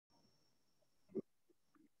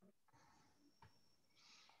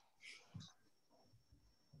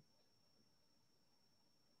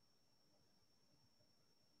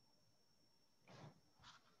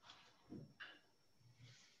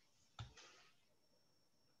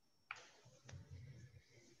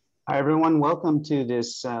Hi, everyone. Welcome to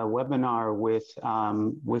this webinar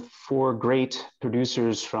with four great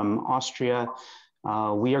producers from Austria.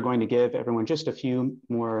 We are going to give everyone just a few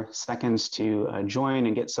more seconds to join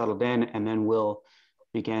and get settled in, and then we'll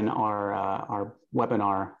begin our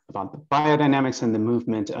webinar about the biodynamics and the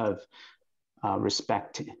movement of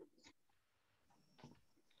respect.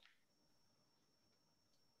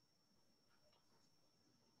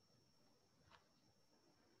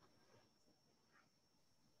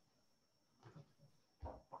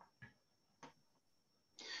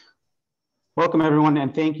 Welcome, everyone,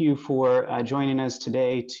 and thank you for joining us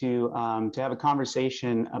today to have a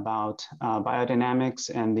conversation about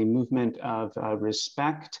biodynamics and the movement of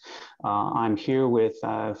respect. I'm here with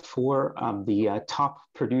four of the top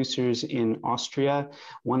producers in Austria.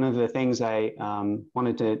 One of the things I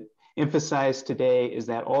wanted to emphasize today is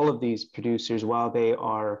that all of these producers, while they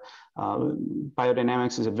are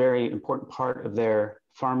biodynamics is a very important part of their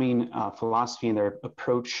farming philosophy and their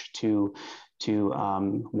approach to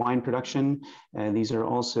wine production. And these are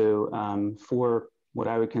also four what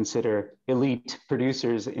I would consider elite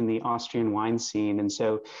producers in the Austrian wine scene. And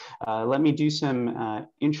so let me do some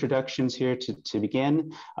introductions here to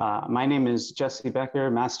begin. My name is Jesse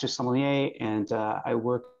Becker, Master Sommelier, and I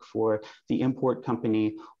work for the import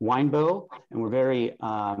company Winebow. And we're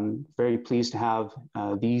very pleased to have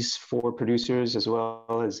these four producers, as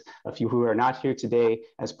well as a few who are not here today,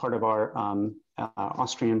 as part of our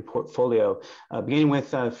Austrian portfolio. Beginning with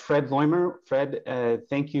Fred Leumer. Fred,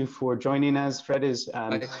 thank you for joining us. Fred is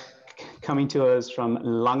coming to us from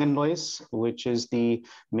Langenlois, which is the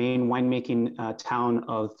main winemaking town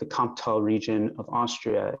of the Kamptal region of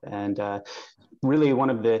Austria, and really one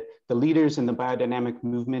of the leaders in the biodynamic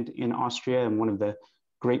movement in Austria and one of the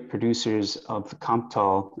great producers of the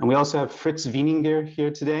Kamptal. And we also have Fritz Wieninger here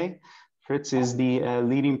today. Fritz is the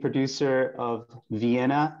leading producer of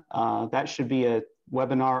Vienna. That should be a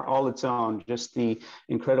webinar all its own, just the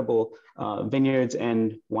incredible vineyards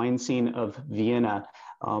and wine scene of Vienna.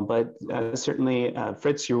 But certainly,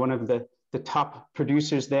 Fritz, you're one of the top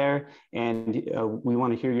producers there, and we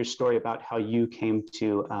want to hear your story about how you came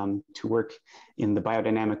to work in the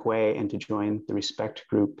biodynamic way and to join the Respekt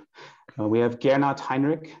group. We have Gernot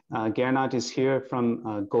Heinrich. Gernot is here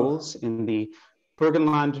from Gols in the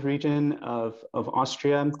Burgenland region of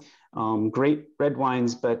Austria. Great red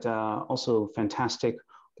wines, but also fantastic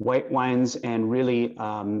white wines, and really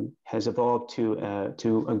has evolved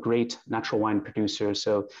to a great natural wine producer.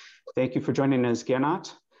 So thank you for joining us,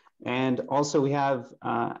 Gernot. And also we have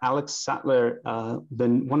Alex Sattler,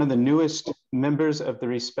 one of the newest members of the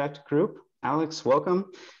Respekt group. Alex,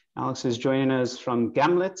 welcome. Alex is joining us from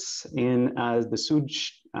Gamlitz in the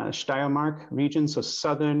Südsteiermark region, so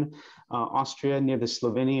southern Austria near the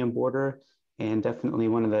Slovenian border, and definitely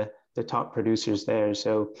one of the top producers there.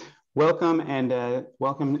 So welcome, and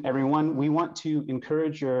welcome everyone. We want to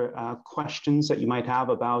encourage your questions that you might have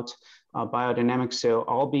about biodynamics. So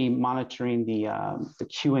I'll be monitoring the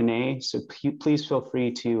Q&A. So please feel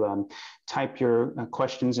free to type your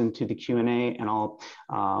questions into the Q&A, and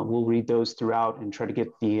we'll read those throughout and try to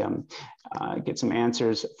get some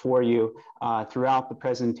answers for you throughout the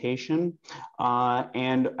presentation.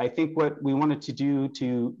 And I think what we wanted to do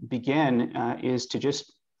to begin is to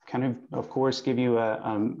just kind of course, give you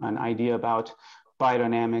an idea about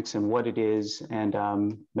biodynamics and what it is.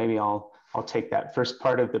 And maybe I'll take that first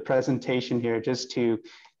part of the presentation here just to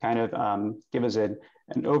kind of give us an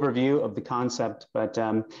overview of the concept. But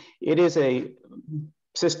it is a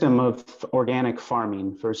system of organic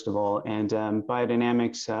farming, first of all. And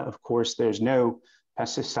biodynamics, of course, there's no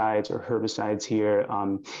pesticides or herbicides here.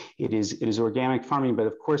 It is organic farming, but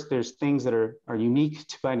of course there's things that are unique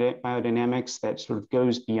to biodynamics that sort of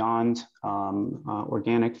goes beyond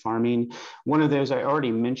organic farming. One of those I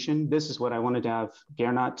already mentioned. This is what I wanted to have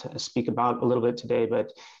Gernot speak about a little bit today,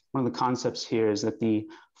 but one of the concepts here is that the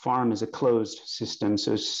farm is a closed system.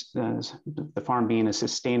 So the farm being a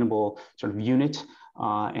sustainable sort of unit.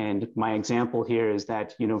 And my example here is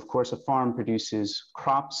that, of course, a farm produces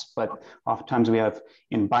crops, but oftentimes we have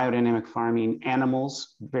in biodynamic farming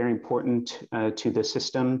animals, very important to the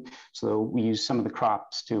system. So we use some of the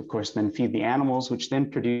crops to, of course, then feed the animals, which then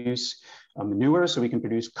produce manure. So we can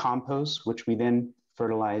produce compost, which we then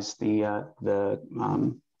fertilize the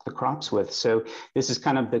crops with. So this is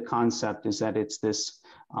kind of the concept, is that it's this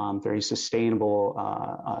very sustainable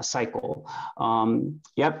cycle.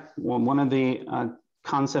 Yep, one of the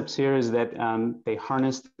concepts here is that they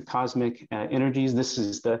harness the cosmic energies. This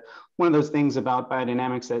is one of those things about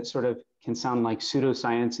biodynamics that sort of can sound like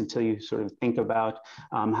pseudoscience until you sort of think about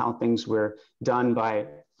how things were done by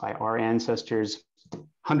our ancestors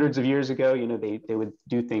hundreds of years ago, they would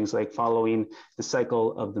do things like following the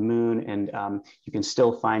cycle of the moon, and you can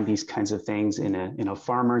still find these kinds of things in a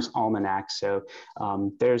farmer's almanac. So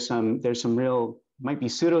there's some real, might be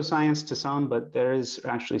pseudoscience to some, but there is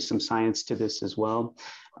actually some science to this as well.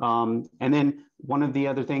 And then one of the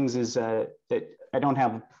other things is that I don't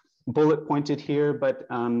have bullet pointed here, but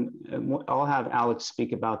I'll have Alex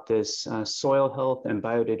speak about this soil health and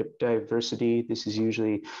biodiversity. This is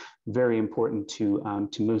usually very important to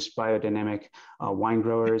most biodynamic wine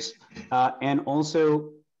growers. And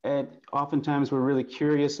also, oftentimes we're really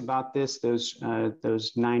curious about this,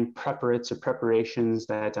 those 9 preparates or preparations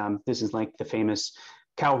that this is like the famous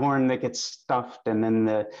cow horn that gets stuffed, and then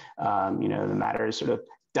the matter is sort of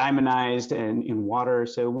diamondized and in water.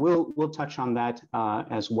 So we'll touch on that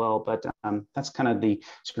as well, but that's kind of the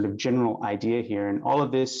sort of general idea here. And all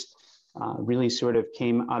of this really sort of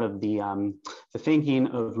came out of the thinking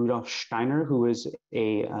of Rudolf Steiner, who was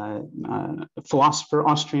a philosopher,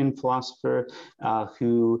 Austrian philosopher,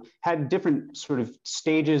 who had different sort of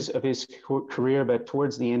stages of his career, but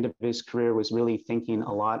towards the end of his career was really thinking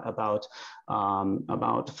a lot about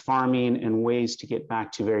farming and ways to get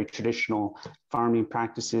back to very traditional farming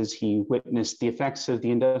practices. He witnessed the effects of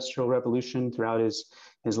the Industrial Revolution throughout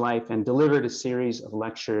his life and delivered a series of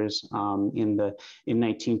lectures in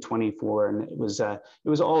 1924, and it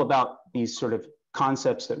was all about these sort of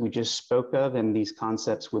concepts that we just spoke of, and these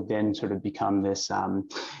concepts would then sort of become this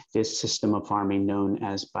system of farming known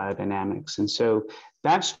as biodynamics. And so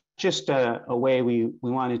that's just a way we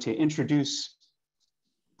wanted to introduce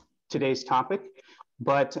today's topic,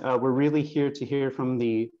 but we're really here to hear from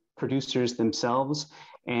the producers themselves.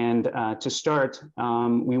 And to start,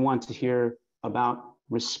 we want to hear about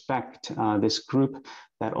Respekt, this group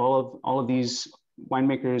that all of these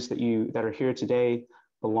winemakers that are here today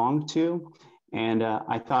belong to. And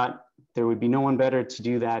I thought there would be no one better to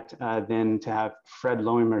do that than to have Fred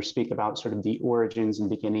Loimer speak about sort of the origins and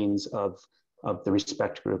beginnings of the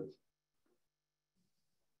Respekt group.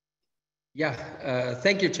 Yeah,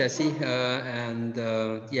 thank you, Jesse.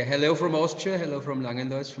 Yeah, hello from Austria, hello from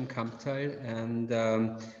Langenlois, from Kamptal, and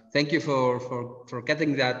thank you for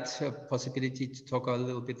getting that possibility to talk a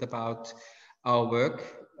little bit about our work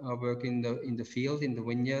in the field, in the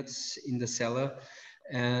vineyards, in the cellar,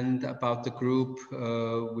 and about the group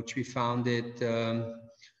which we founded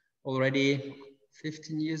already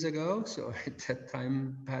 15 years ago. So that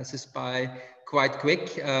time passes by quite quick.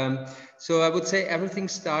 So I would say everything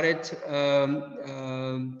started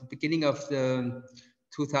the beginning of the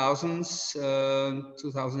 2000s,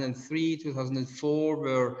 2003, 2004,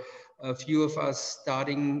 where a few of us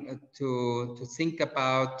starting to think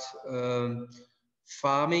about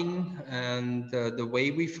farming and the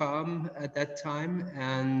way we farm at that time.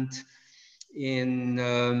 And in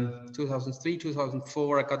 2003,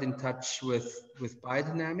 2004, I got in touch with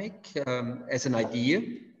biodynamic as an idea,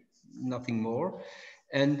 nothing more.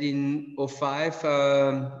 And in 2005,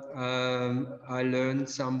 I learned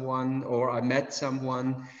someone, or I met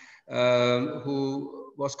someone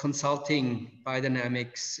who was consulting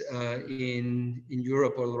biodynamics in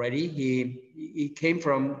Europe already. He came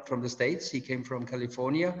from the States, he came from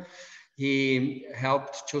California. He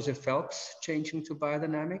helped Joseph Phelps changing to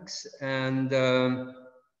biodynamics, and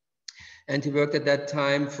he worked at that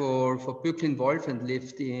time for Böcklin Wolf and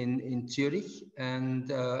lived in Zurich.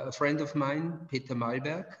 And a friend of mine, Peter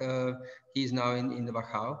Malberg, he's now in the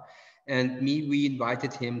Wachau, and we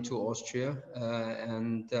invited him to Austria.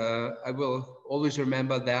 I will always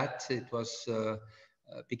remember that. It was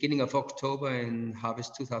beginning of October in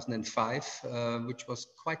harvest 2005, which was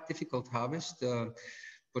quite difficult harvest.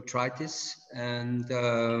 Botrytis, and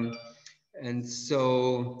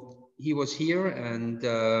so he was here, and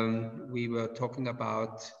we were talking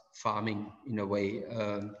about farming in a way,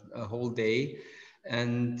 a whole day.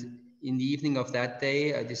 And in the evening of that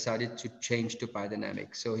day, I decided to change to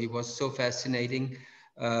biodynamics. So he was so fascinating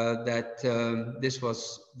that this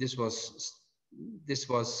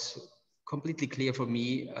was completely clear for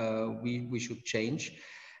me. We should change,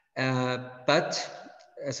 but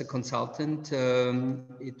as a consultant,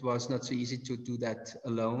 it was not so easy to do that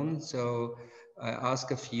alone. So I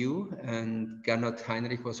asked a few, and Gernot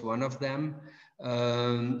Heinrich was one of them,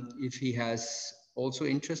 if he has also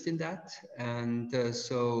interest in that. And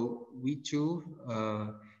so we two,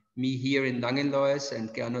 me here in Langenlois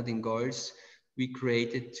and Gernot in Gols, we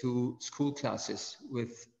created 2 school classes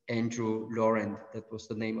with Andrew Laurent. That was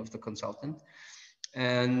the name of the consultant.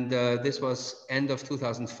 And this was end of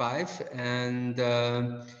 2005, and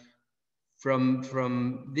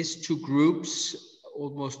from these 2 groups,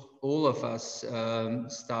 almost all of us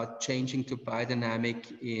start changing to biodynamic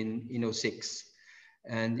in 2006.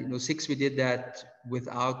 And in '06 we did that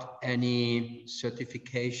without any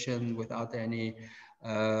certification, without any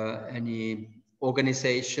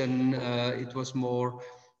organization. It was more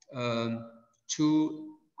two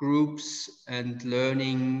groups and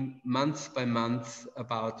learning month by month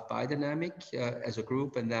about biodynamic as a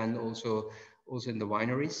group, and then also in the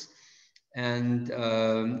wineries. And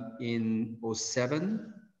in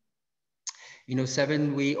 '07,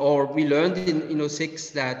 we learned in '06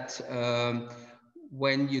 that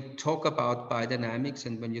when you talk about biodynamics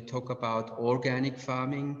and when you talk about organic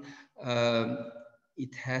farming,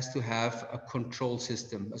 it has to have a control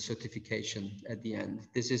system, a certification at the end.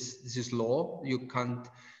 This is law. You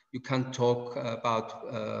can't talk about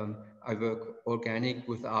I work organic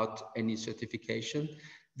without any certification.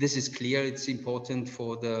 This is clear. It's important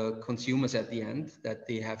for the consumers at the end that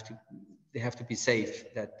they have to be safe,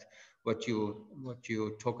 that what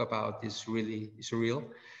you talk about is real.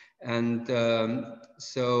 And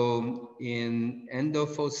so in end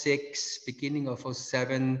of '06, beginning of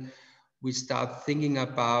 '07, we start thinking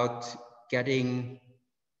about getting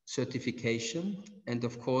certification. And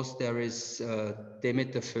of course, there is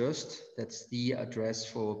Demeter First. That's the address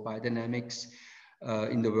for biodynamics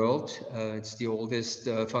in the world. It's the oldest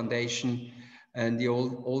foundation and the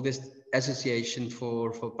oldest association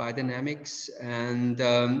for biodynamics. And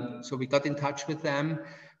so we got in touch with them,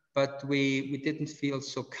 but we didn't feel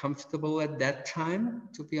so comfortable at that time,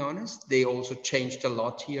 to be honest. They also changed a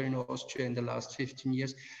lot here in Austria in the last 15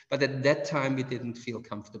 years, but at that time we didn't feel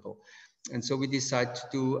comfortable. And so we decided to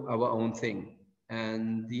do our own thing.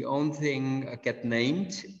 And the own thing got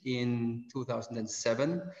named in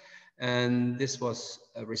 2007. And this was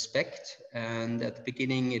Respekt. And at the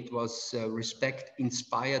beginning, it was Respekt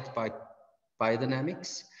inspired by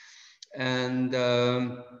biodynamics. And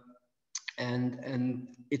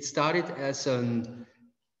it started as an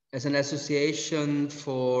association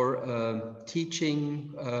for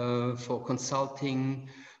teaching, for consulting,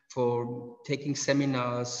 for taking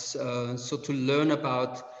seminars, so to learn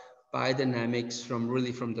about biodynamics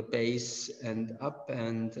from the base and up,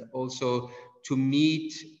 and also to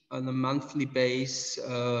meet on a monthly base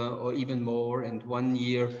or even more. And 1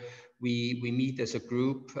 year we meet as a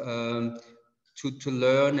group to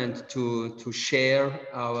learn and to share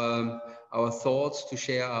our thoughts, to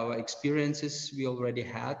share our experiences we already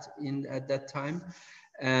had at that time.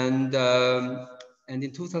 And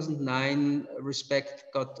in 2009, Respekt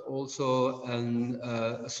got also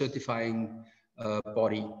a certifying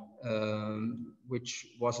body, which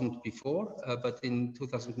wasn't before. But in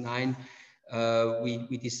 2009,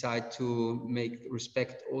 we decided to make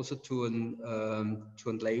Respekt also to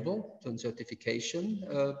a label, to a certification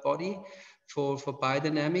body for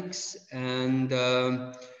biodynamics. And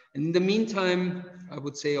in the meantime, I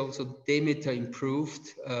would say also Demeter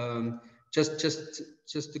improved. Just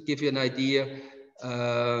to give you an idea,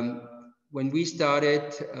 when we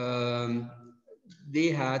started,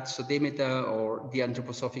 Demeter, or the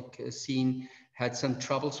anthroposophic scene, had some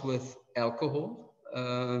troubles with alcohol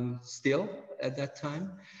still at that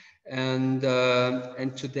time. And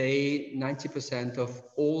today, 90% of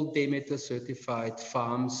all Demeter certified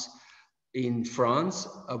farms in France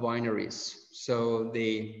are wineries. So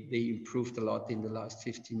they improved a lot in the last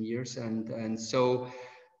 15 years. And so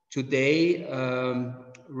today,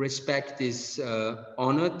 Respekt is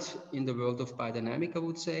honored in the world of biodynamic, I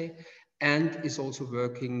would say, and is also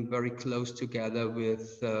working very close together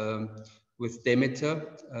with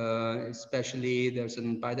Demeter. Especially there's a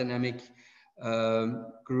biodynamic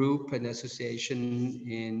group, an association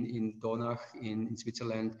in Donach in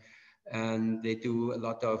Switzerland, and they do a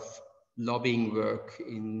lot of lobbying work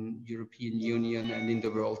in European Union and in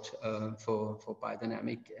the world for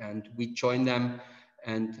biodynamic, and we join them,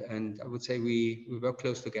 and I would say we work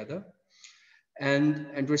close together.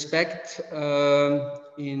 And Respekt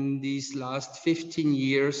in these last 15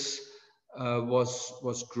 years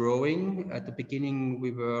was growing. At the beginning,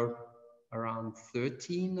 we were around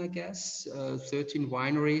 13, I guess, 13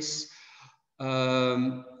 wineries.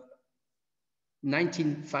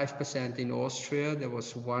 95% in Austria. There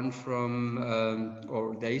was one from,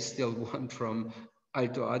 or there is still one from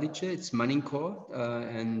Alto Adige. It's Maninkor,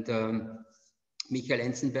 and Michael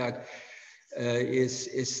Enzenberg is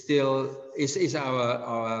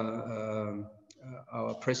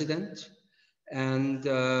our president. And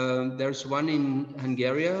there's one in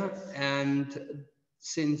Hungary, and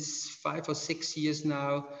since 5 or 6 years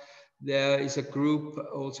now, there is a group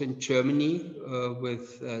also in Germany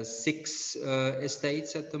with 6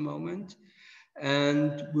 estates at the moment,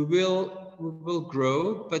 and we will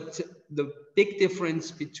grow. But the big difference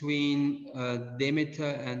between Demeter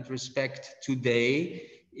and Respekt today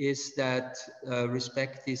is that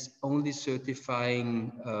Respekt is only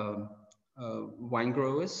certifying wine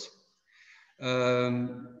growers.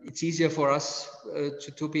 It's easier for us,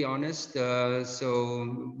 to be honest.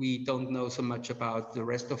 So we don't know so much about the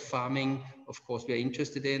rest of farming. Of course, we are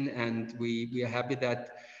interested in, and we are happy that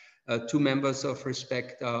two members of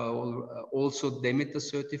Respekt are also Demeter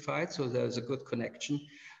certified. So there's a good connection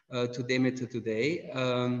to Demeter today.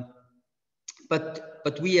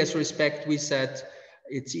 But we as Respekt, we said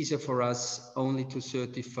it's easier for us only to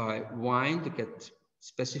certify wine, to get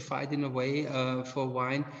specified in a way for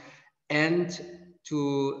wine, and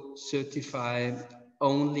to certify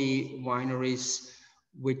only wineries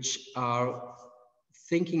which are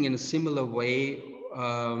thinking in a similar way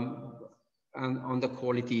on the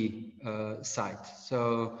quality side.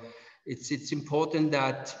 So it's important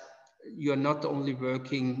that you're not only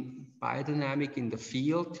working biodynamic in the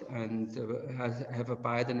field and have a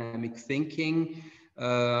biodynamic thinking,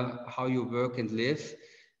 how you work and live.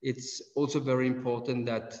 It's also very important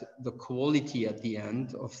that the quality at the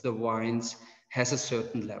end of the wines has a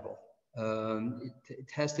certain level. It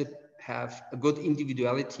has to have a good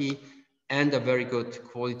individuality and a very good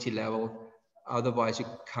quality level. Otherwise, you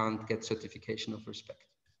can't get certification of Respekt.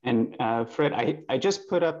 And Fred, I just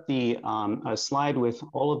put up the a slide with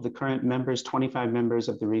all of the current members, 25 members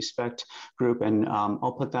of the Respekt group, and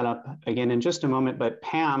I'll put that up again in just a moment. But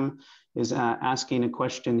Pam is asking a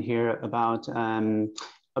question here about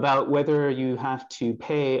whether you have to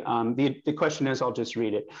pay. The question is, I'll just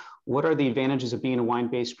read it. What are the advantages of being a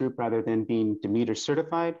wine-based group rather than being Demeter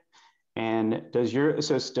certified? And does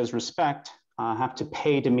Respekt have to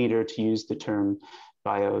pay Demeter to use the term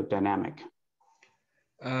biodynamic?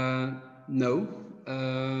 No,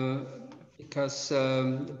 because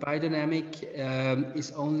biodynamic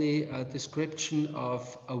is only a description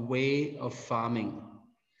of a way of farming.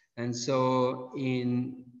 And so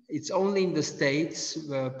it's only in the States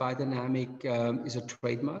where biodynamic is a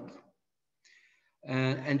trademark.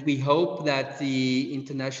 And we hope that the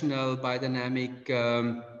International Biodynamic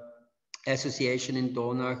Association in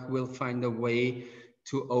Dornach will find a way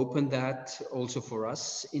to open that also for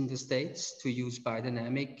us in the States to use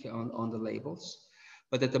biodynamic on the labels.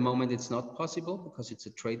 But at the moment it's not possible because it's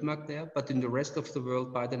a trademark there. But in the rest of the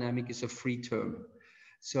world, biodynamic is a free term.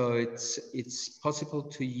 So it's possible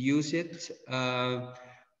to use it.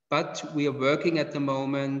 But we are working at the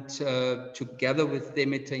moment together with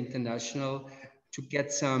Demeter International to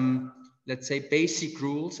get some, let's say, basic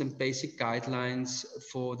rules and basic guidelines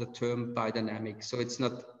for the term biodynamic. So it's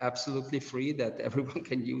not absolutely free that everyone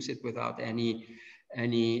can use it without any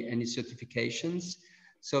certifications.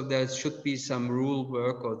 So there should be some rule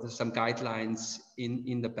work or some guidelines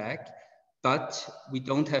in the back, but we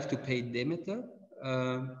don't have to pay Demeter,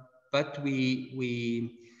 but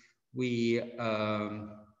we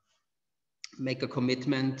make a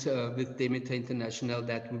commitment with Demeter International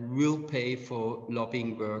that we will pay for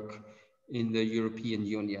lobbying work in the European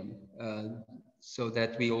Union, so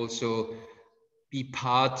that we also be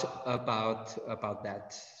part about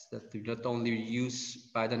that we not only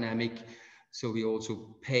use biodynamic, so we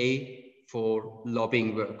also pay for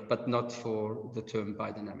lobbying work, but not for the term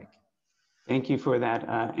biodynamic. Thank you for that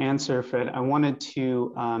answer, Fred. I wanted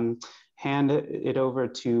to hand it over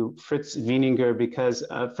to Fritz Wieninger because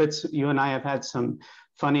Fritz, you and I have had some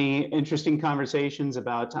funny, interesting conversations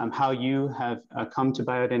about how you have come to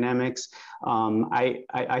biodynamics.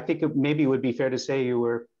 I think it maybe would be fair to say you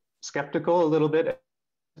were skeptical a little bit,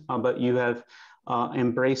 but you have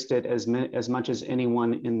embraced it as much as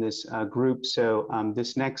anyone in this group. So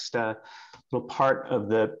this next little part of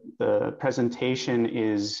the presentation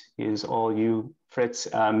is all you, Fritz.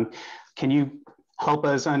 Can you help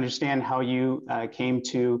us understand how you came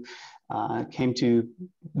to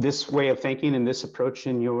this way of thinking and this approach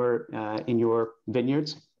in your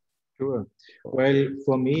vineyards? Sure. Well,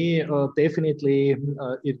 for me, definitely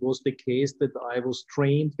it was the case that I was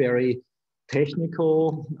trained very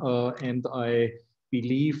technical and I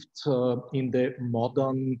believed in the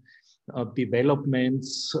modern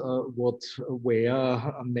developments what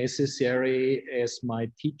were necessary as my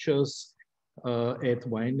teachers at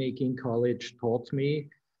winemaking college taught me.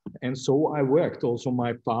 And so I worked. Also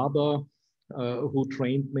my father who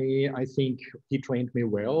trained me, I think he trained me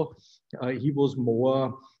well. He was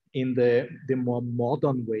more in the more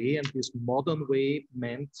modern way, and this modern way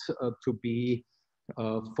meant to be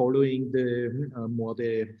following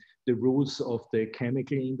the rules of the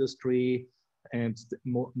chemical industry and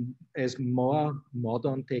as more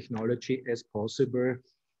modern technology as possible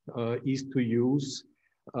is to use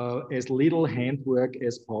as little handwork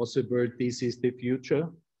as possible. This is the future.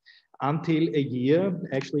 Until a year,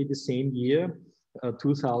 actually the same year,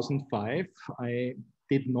 2005. I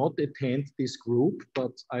did not attend this group,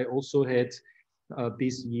 but I also had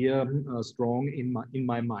this year strong in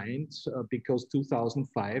my mind because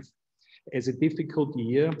 2005 as a difficult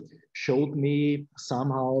year showed me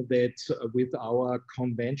somehow that with our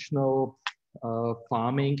conventional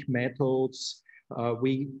farming methods,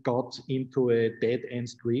 we got into a dead-end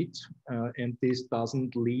street, and this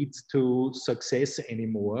doesn't lead to success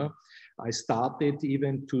anymore. I started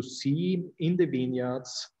even to see in the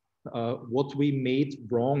vineyards what we made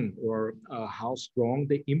wrong, or how strong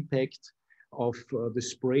the impact of the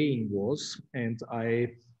spraying was. And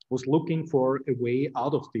I was looking for a way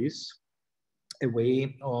out of this, a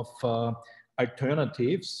way of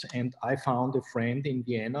alternatives. And I found a friend in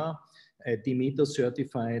Vienna, a Demeter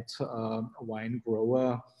certified wine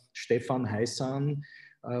grower, Stefan Heisan,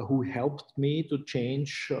 who helped me to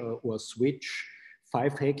change or switch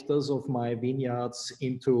 5 hectares of my vineyards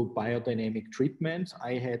into biodynamic treatment.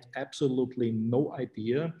 I had absolutely no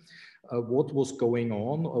idea what was going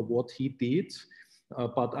on or what he did,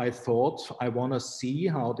 but I thought I want to see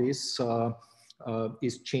how this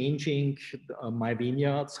is changing my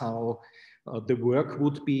vineyards, how the work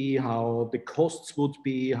would be, how the costs would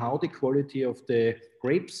be, how the quality of the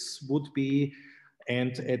grapes would be,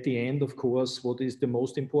 and at the end, of course, what is the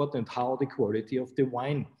most important, how the quality of the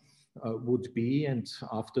wine would be. And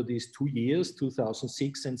after these 2 years,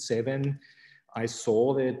 2006 and 2007, I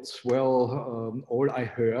saw that, well, all I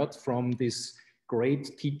heard from these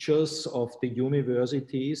great teachers of the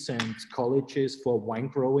universities and colleges for wine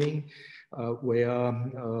growing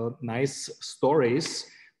were nice stories,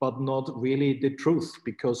 but not really the truth,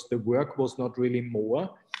 because the work was not really more.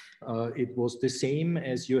 It was the same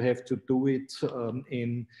as you have to do it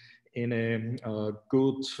in a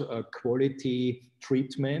good quality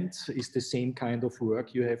treatment. Is the same kind of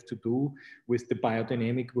work you have to do with the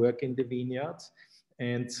biodynamic work in the vineyard.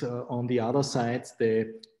 And on the other side,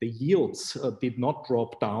 the yields did not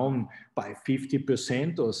drop down by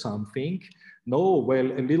 50% or something. No,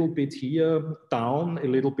 well, a little bit here down, a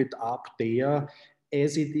little bit up there,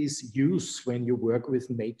 as it is used when you work with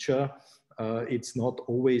nature. It's not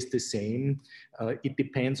always the same. It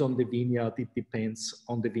depends on the vineyard, it depends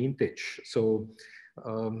on the vintage. So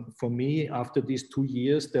for me, after these 2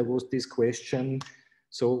 years, there was this question,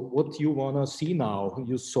 so what do you want to see now?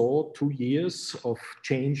 You saw 2 years of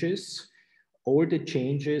changes. All the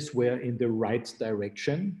changes were in the right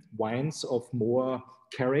direction. Wines of more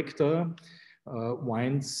character,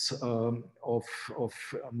 wines of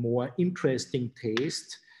more interesting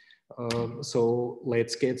taste. So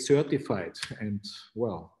let's get certified. And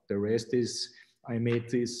well, the rest is, I made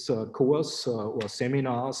this course or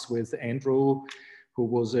seminars with Andrew, who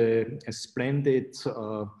was a splendid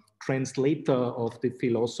translator of the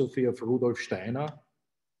philosophy of Rudolf Steiner.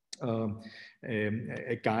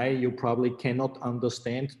 A guy you probably cannot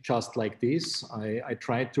understand just like this. I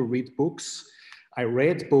tried to read books. I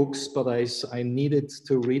read books, but I needed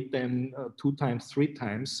to read them 2 times, 3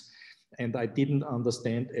 times. And I didn't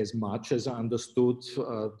understand as much as I understood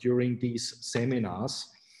during these seminars.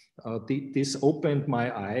 This opened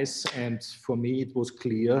my eyes, and for me it was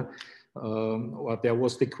clear, or there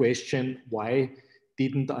was the question, why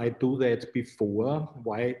didn't I do that before?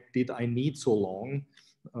 Why did I need so long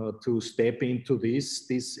to step into this?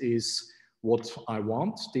 This is what I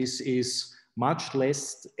want. This is much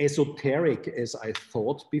less esoteric as I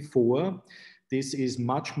thought before. This is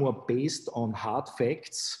much more based on hard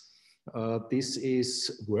facts. This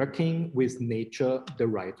is working with nature the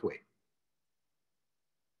right way.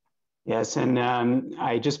 Yes, and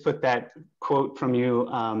I just put that quote from you,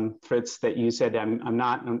 Fritz, that you said, I'm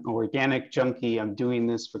not an organic junkie, I'm doing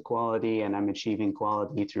this for quality, and I'm achieving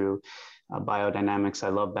quality through biodynamics. I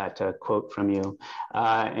love that quote from you.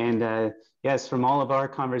 Yes, from all of our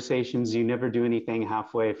conversations, you never do anything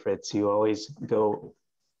halfway, Fritz. You always go,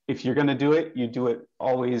 if you're gonna do it, you do it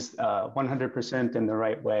always 100% in the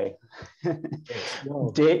right way. Yes, well,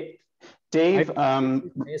 Dave,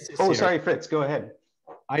 oh, sorry, Fritz, go ahead.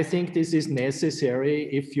 I think this is necessary.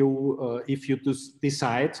 If you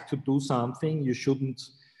decide to do something, you shouldn't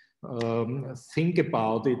think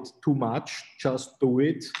about it too much. Just do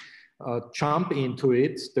it. Jump into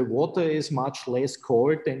it. The water is much less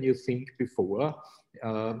cold than you think before.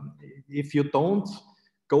 If you don't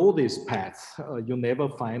go this path, you never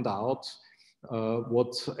find out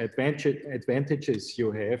what advantages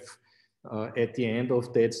you have at the end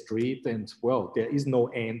of that street. And well, there is no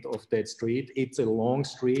end of that street. It's a long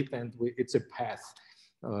street, and it's a path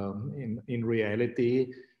in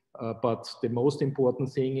reality. But the most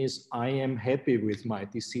important thing is I am happy with my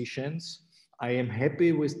decisions. I am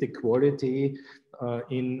happy with the quality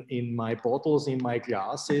in my bottles, in my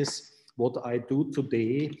glasses. What I do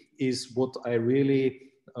today is what I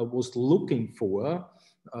really was looking for.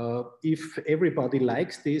 If everybody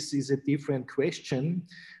likes this is a different question,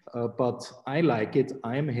 but I like it,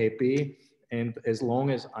 I'm happy. And as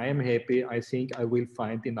long as I am happy, I think I will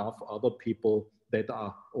find enough other people that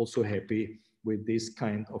are also happy with this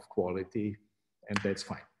kind of quality, and that's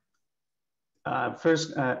fine.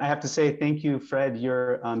 First, I have to say thank you, Fred.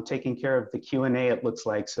 You're taking care of the Q&A, it looks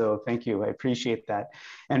like, so thank you. I appreciate that.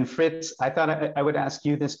 And Fritz, I thought I would ask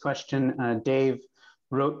you this question. Dave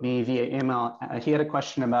wrote me via email. He had a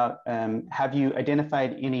question about, have you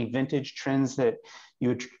identified any vintage trends that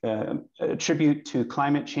you attribute to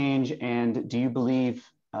climate change, and do you believe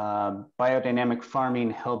biodynamic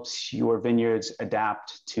farming helps your vineyards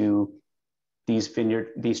adapt to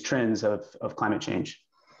these trends of climate change?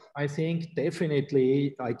 I think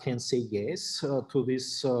definitely I can say yes to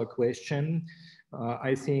this question.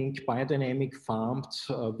 I think biodynamic farmed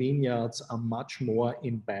vineyards are much more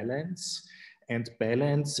in balance, and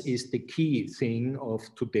balance is the key thing of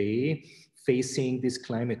today facing this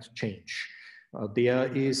climate change. There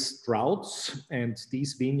is droughts, and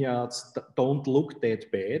these vineyards don't look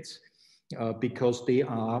that bad. Because they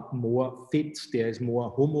are more fit, there is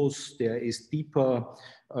more humus, there is deeper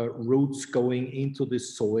roots going into the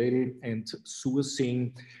soil and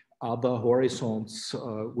sourcing other horizons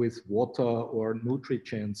with water or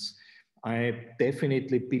nutrients. I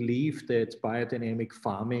definitely believe that biodynamic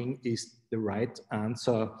farming is the right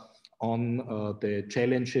answer on the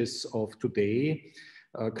challenges of today.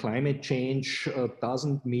 Climate change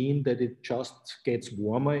doesn't mean that it just gets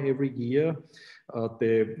warmer every year.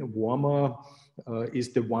 The warmer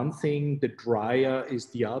is the one thing, the drier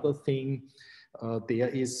is the other thing. There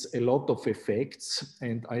is a lot of effects,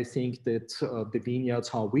 and I think that the vineyards,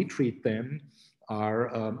 how we treat them,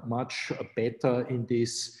 are much better in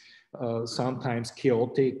these sometimes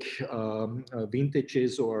chaotic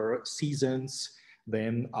vintages or seasons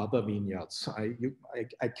than other vineyards.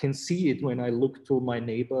 I can see it when I look to my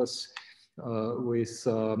neighbors with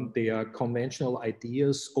their conventional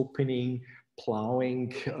ideas, opening,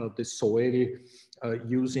 plowing the soil,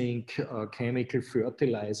 using chemical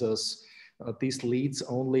fertilizers. This leads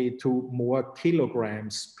only to more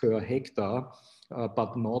kilograms per hectare,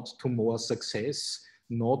 but not to more success,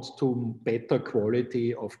 not to better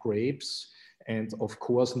quality of grapes, and of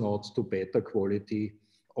course not to better quality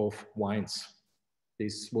of wines.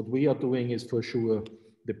 What we are doing is for sure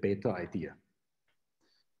the better idea.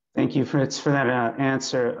 Thank you, Fritz, for that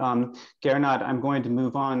answer. Gernot, I'm going to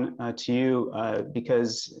move on to you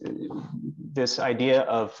because this idea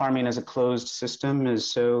of farming as a closed system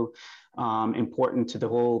is so important to the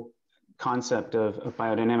whole concept of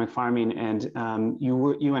biodynamic farming. And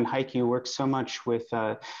you and Heike work so much with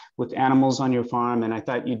animals on your farm, and I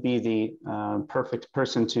thought you'd be the perfect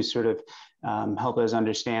person to sort of help us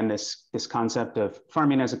understand this concept of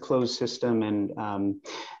farming as a closed system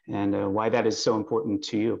and why that is so important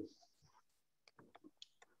to you.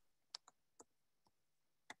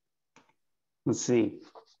 Let's see,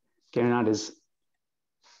 Gernot is.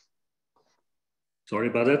 Sorry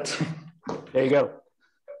about that. There you go.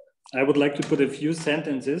 I would like to put a few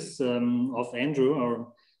sentences of Andrew,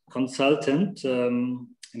 our consultant, in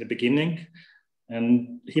the beginning.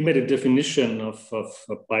 And he made a definition of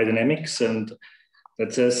biodynamics, and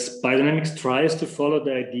that says, biodynamics tries to follow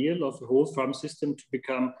the ideal of the whole farm system to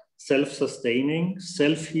become self-sustaining,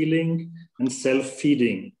 self-healing, and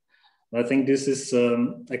self-feeding. I think this is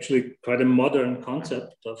actually quite a modern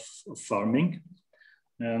concept of farming.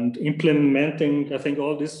 And implementing, I think,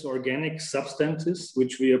 all these organic substances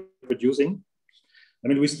which we are producing. I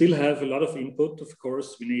mean, we still have a lot of input, of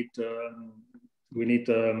course. We need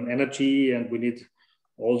energy, and we need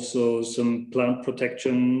also some plant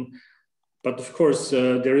protection. But of course,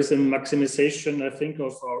 there is a maximization, I think,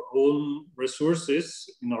 of our own resources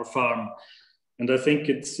in our farm. And I think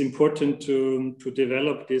it's important to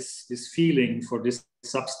develop this feeling for these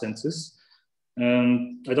substances.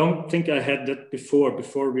 I don't think I had that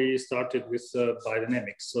before we started with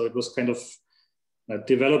biodynamics. So it was kind of a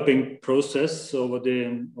developing process over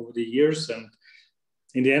the years. And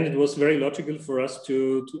in the end, it was very logical for us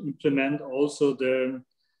to implement also the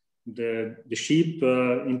sheep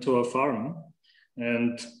into our farm.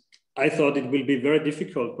 And I thought it will be very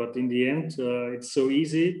difficult, but in the end, it's so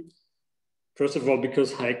easy. First of all,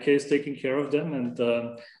 because Heike is taking care of them,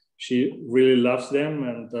 and she really loves them.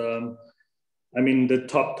 And I mean, the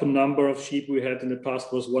top number of sheep we had in the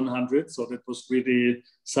past was 100. So that was really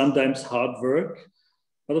sometimes hard work.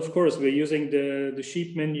 But of course, we're using the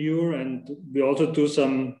sheep manure, and we also do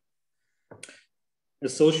some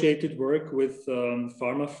associated work with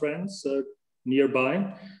farmer friends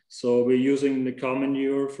nearby. So we're using the cow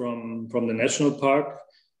manure from the national park,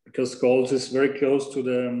 because Gols is very close to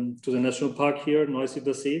the national park here,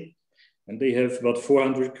 Neusiedlersee, and they have about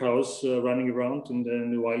 400 cows running around in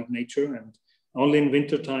the wild nature. And only in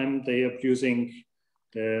winter time they are using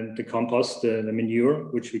the compost, the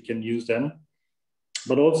manure, which we can use then.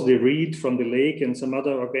 But also the reed from the lake and some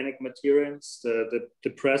other organic materials, the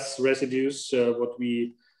press residues, what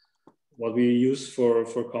we use for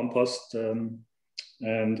compost,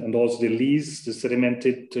 and also the lees, the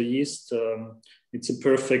sedimented yeast. It's a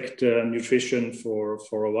perfect nutrition for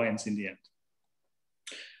our wines in the end.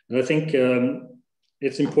 And I think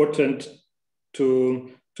it's important to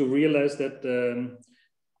realize that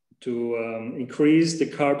to increase the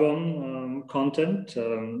carbon content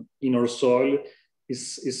in our soil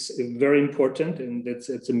is very important, and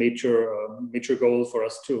it's a major goal for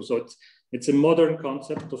us too. So it's a modern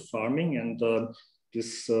concept of farming, and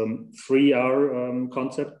this 3R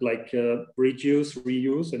concept, like reduce,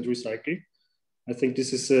 reuse, and recycle. I think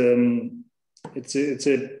this is it's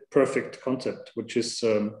a perfect concept, which is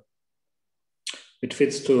it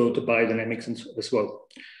fits to biodynamics as well.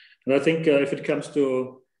 And I think if it comes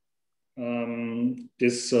to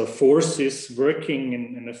this forces working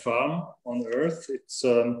in a farm on Earth, it's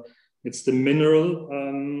the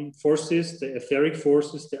mineral forces, the etheric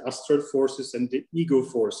forces, the astral forces, and the ego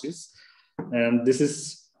forces. And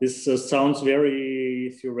this sounds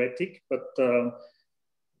very theoretic, but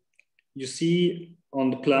you see on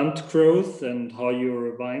the plant growth and how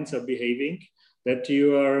your vines are behaving that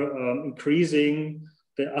you are increasing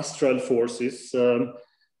the astral forces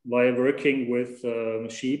by working with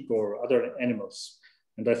sheep or other animals.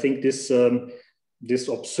 And I think this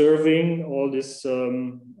observing all these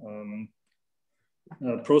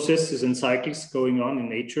processes and cycles going on in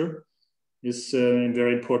nature is a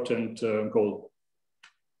very important goal.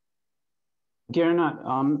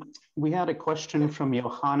 Gernot, we had a question from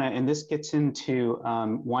Johanna, and this gets into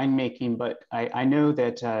winemaking, but I know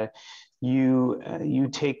that you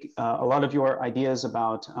take a lot of your ideas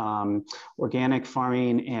about organic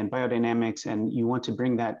farming and biodynamics, and you want to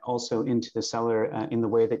bring that also into the cellar in the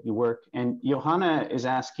way that you work. And Johanna is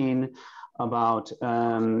asking about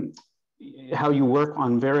how you work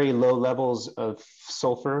on very low levels of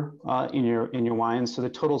sulfur in your wines. So the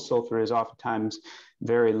total sulfur is oftentimes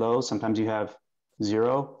very low. Sometimes you have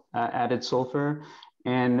 0 added sulfur.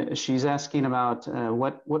 And she's asking about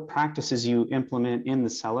what practices you implement in the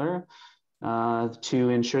cellar to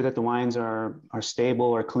ensure that the wines are stable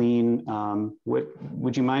or clean.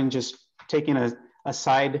 Would you mind just taking a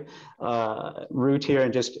side route here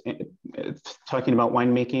and just talking about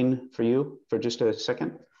winemaking for you for just a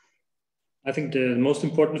second? I think the most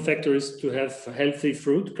important factor is to have healthy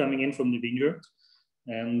fruit coming in from the vineyard.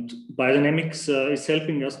 And biodynamics is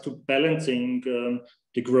helping us to balancing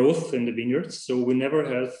the growth in the vineyards. So we never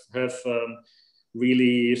have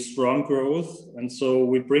really strong growth. And so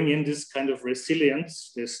we bring in this kind of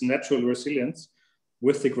resilience, this natural resilience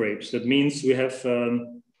with the grapes. That means we have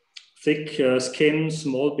thick skin,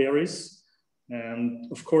 small berries. And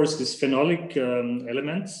of course, these phenolic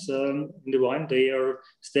elements in the wine, they are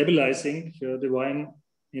stabilizing the wine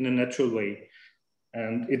in a natural way.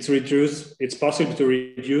 And it's possible to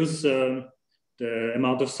reduce the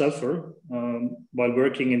amount of sulfur while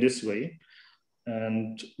working in this way.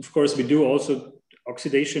 And of course, we do also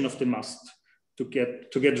oxidation of the must to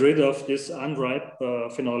get rid of these unripe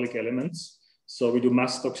phenolic elements. So we do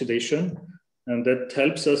must oxidation, and that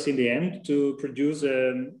helps us in the end to produce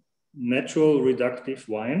a natural reductive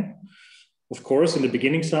wine. Of course, in the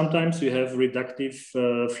beginning, sometimes you have reductive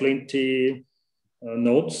flinty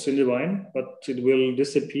notes in the wine, but it will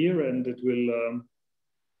disappear and it will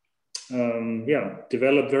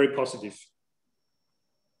develop very positive.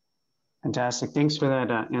 Fantastic. Thanks for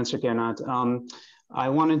that answer, Gernot. I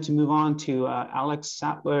wanted to move on to Alex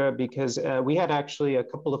Sattler, because we had actually a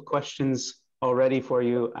couple of questions already for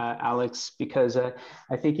you, Alex, because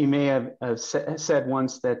I think you may have said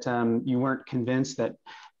once that you weren't convinced that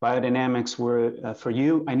biodynamics were for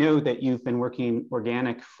you. I know that you've been working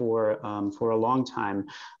organic for a long time,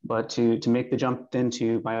 but to make the jump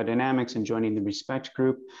into biodynamics and joining the Respekt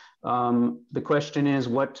group, the question is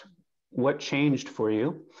what changed for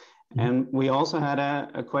you? And we also had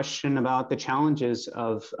a question about the challenges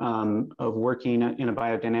of working in a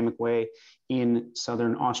biodynamic way in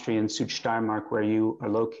Southern Austria and Südsteiermark, where you are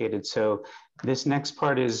located. So this next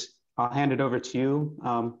part is, I'll hand it over to you.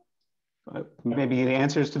 Maybe the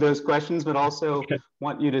answers to those questions, but also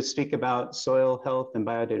want you to speak about soil health and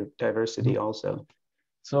biodiversity also.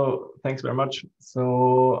 So thanks very much.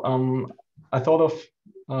 So I thought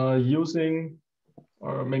of using,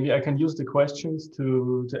 or maybe I can use the questions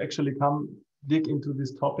to actually come dig into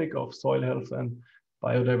this topic of soil health and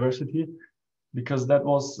biodiversity, because that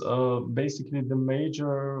was basically the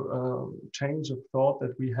major change of thought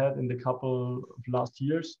that we had in the couple of last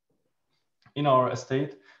years in our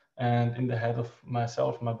estate and in the head of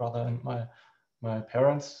myself, my brother, and my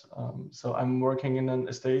parents. So I'm working in an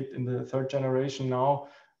estate in the third generation now.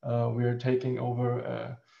 We're taking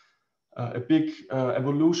over a big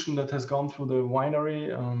evolution that has gone through the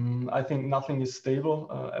winery. I think nothing is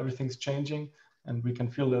stable. Everything's changing, and we can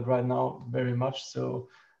feel that right now very much. So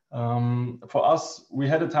for us, we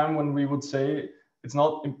had a time when we would say it's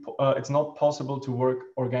not possible to work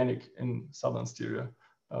organic in Southern Styria.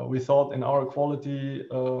 We thought in our quality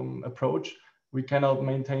approach, we cannot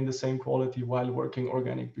maintain the same quality while working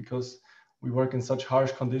organic, because we work in such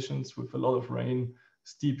harsh conditions with a lot of rain,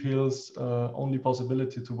 steep hills, only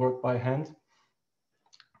possibility to work by hand.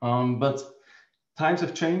 But times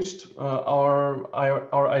have changed.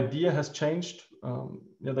 Our idea has changed.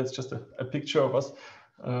 Yeah, that's just a picture of us,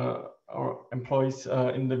 our employees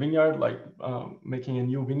in the vineyard, like making a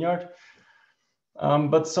new vineyard.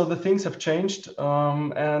 But so the things have changed,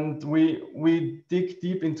 and we dig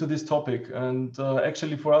deep into this topic. And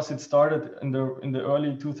actually, for us, it started in the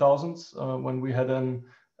early 2000s when we had an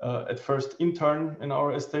at first intern in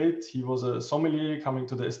our estate. He was a sommelier coming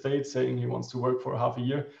to the estate saying he wants to work for half a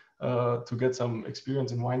year to get some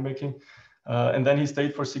experience in winemaking. And then he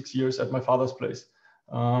stayed for 6 years at my father's place.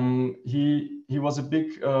 He was a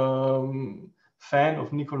big fan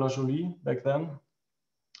of Nicolas Joly back then.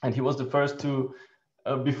 And he was the first to,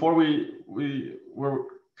 before we were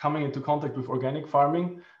coming into contact with organic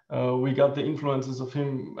farming, we got the influences of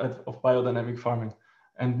him of biodynamic farming.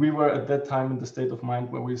 And we were at that time in the state of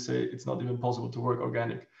mind where we say it's not even possible to work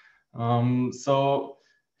organic. So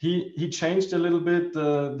he changed a little bit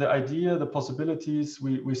the idea, the possibilities.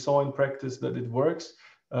 We saw in practice that it works.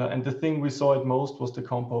 And the thing we saw at most was the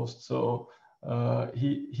compost. So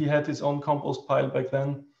he had his own compost pile back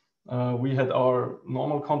then. We had our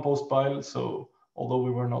normal compost pile. So although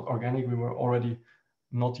we were not organic, we were already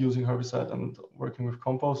not using herbicide and working with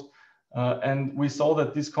compost. And we saw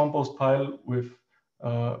that this compost pile with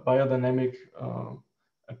biodynamic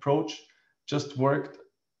approach just worked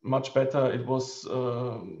much better. It was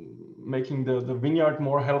making the vineyard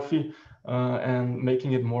more healthy and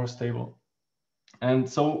making it more stable. And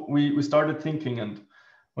so we started thinking, and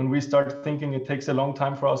when we start thinking, it takes a long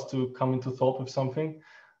time for us to come into thought with something.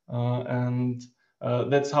 And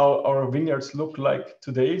that's how our vineyards look like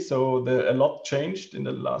today. So a lot changed in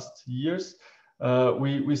the last years.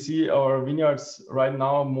 We see our vineyards right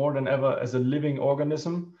now more than ever as a living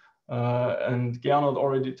organism. And Gernot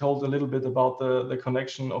already told a little bit about the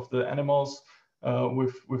connection of the animals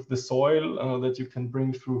with the soil that you can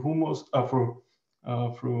bring through humus,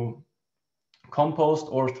 through compost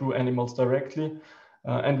or through animals directly.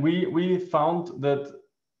 And we found that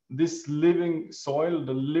this living soil,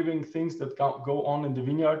 the living things that go on in the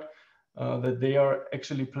vineyard, that they are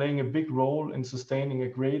actually playing a big role in sustaining a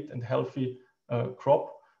great and healthy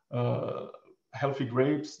crop, healthy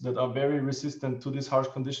grapes that are very resistant to these harsh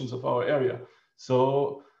conditions of our area.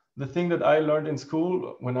 So the thing that I learned in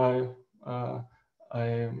school when I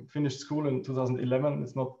finished school in 2011,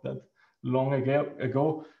 it's not that long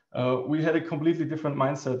ago, we had a completely different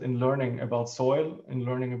mindset in learning about soil and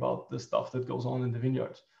learning about the stuff that goes on in the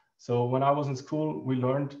vineyard. So when I was in school, we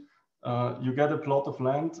learned you get a plot of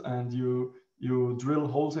land and you drill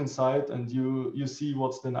holes inside and you see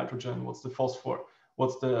what's the nitrogen, what's the phosphor,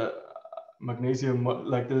 what's the magnesium,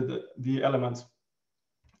 like the elements.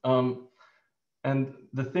 And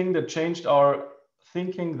the thing that changed our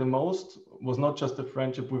thinking the most was not just the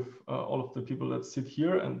friendship with all of the people that sit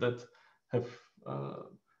here and that have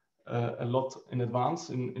a lot in advance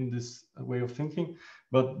in this way of thinking,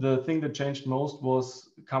 but the thing that changed most was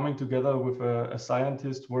coming together with a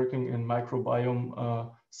scientist working in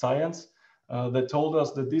microbiome science that told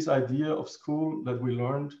us that this idea of school that we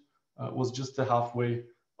learned was just the halfway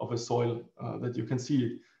of a soil that you can see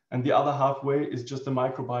it. And the other halfway is just the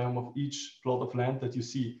microbiome of each plot of land that you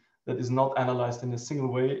see that is not analyzed in a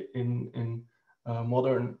single way in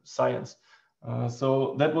modern science.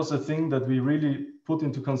 So that was a thing that we really put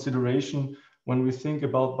into consideration when we think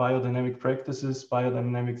about biodynamic practices,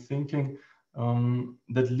 biodynamic thinking,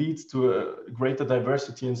 that leads to a greater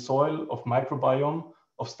diversity in soil of microbiome,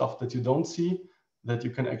 of stuff that you don't see, that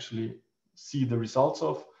you can actually see the results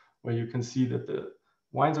of, where you can see that the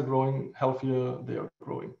wines are growing healthier, they are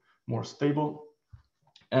growing more stable.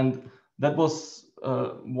 And that was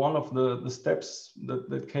one of the steps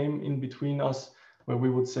that came in between us, where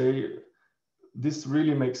we would say, this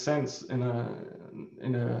really makes sense in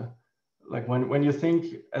a like when you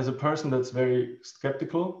think as a person that's very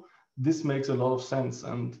skeptical, this makes a lot of sense.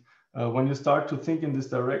 And when you start to think in this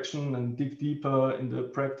direction and dig deeper in the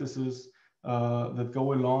practices that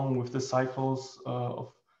go along with the cycles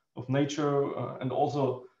of nature, and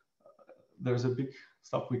also there's a big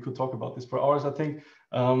stuff we could talk about this for hours. I think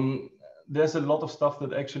there's a lot of stuff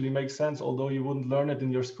that actually makes sense, although you wouldn't learn it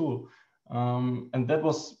in your school. And that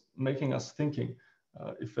was making us thinking.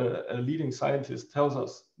 If a leading scientist tells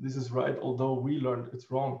us this is right, although we learned it's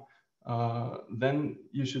wrong, then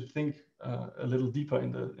you should think a little deeper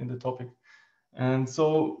in the topic. And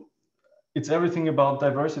so it's everything about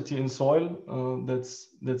diversity in soil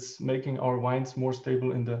that's making our wines more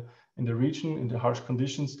stable in the region, in the harsh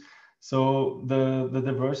conditions. So the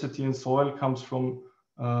diversity in soil comes from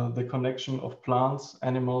the connection of plants,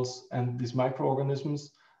 animals, and these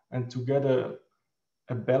microorganisms. And to get a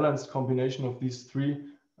balanced combination of these three,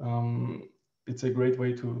 it's a great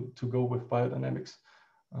way to go with biodynamics.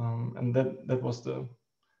 And that was the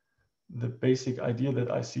basic idea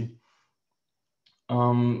that I see.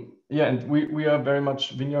 Yeah, and we are very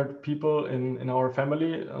much vineyard people in our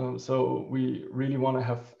family. So we really want to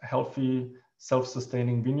have healthy,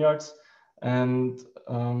 self-sustaining vineyards. And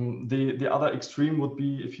the other extreme would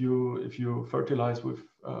be if you fertilize with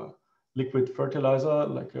liquid fertilizer,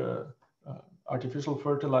 like a artificial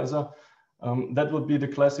fertilizer. That would be the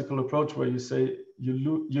classical approach where you say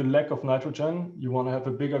you lack of nitrogen, you want to have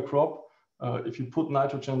a bigger crop. If you put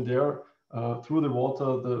nitrogen there through the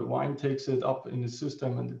water, the wine takes it up in the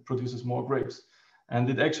system and it produces more grapes. And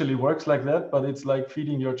it actually works like that, but it's like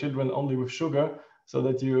feeding your children only with sugar so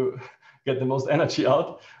that you get the most energy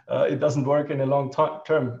out. It doesn't work in a long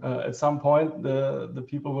term. At some point, the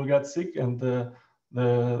people will get sick and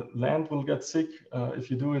the land will get sick if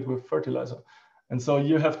you do it with fertilizer. And so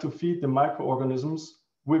you have to feed the microorganisms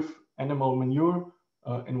with animal manure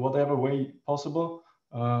in whatever way possible,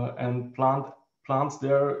 and plants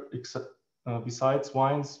there, besides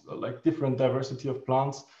wines, like different diversity of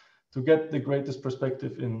plants, to get the greatest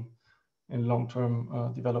perspective in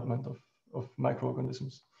long-term development of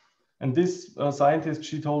microorganisms. And this scientist,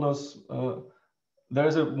 she told us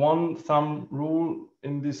there's a one thumb rule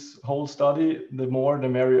in this whole study: the more the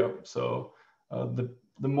merrier. So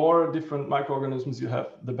the more different microorganisms you have,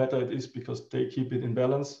 the better it is, because they keep it in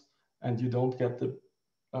balance, and you don't get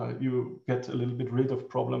you get a little bit rid of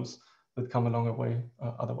problems that come along the way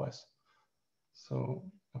otherwise. So.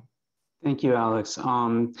 Thank you, Alex.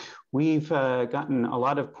 We've gotten a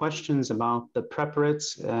lot of questions about the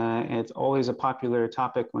preparates. It's always a popular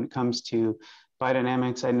topic when it comes to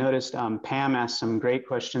biodynamics. I noticed Pam asked some great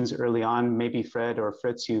questions early on. Maybe Fred or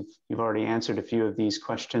Fritz, you've already answered a few of these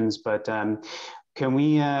questions, but can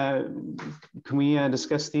we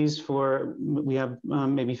discuss these for, we have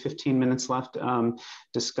maybe 15 minutes left,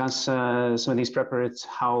 discuss some of these preparates,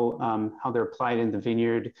 how they're applied in the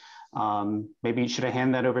vineyard. Maybe should I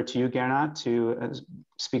hand that over to you, Gernot, to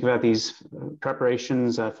speak about these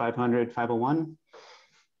preparations, 500, 501?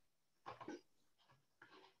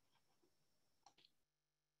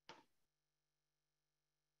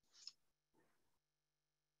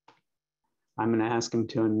 I'm going to ask him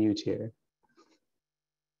to unmute here.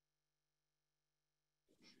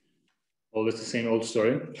 Always the same old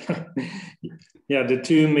story. Yeah, the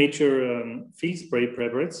two major field spray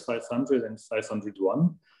preparates, 500 and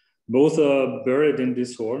 501, both are buried in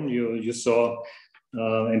this horn you saw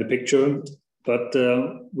in the picture, but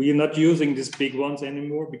we are not using these big ones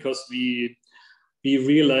anymore because we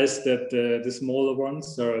realized that the smaller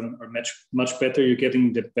ones are much better. You're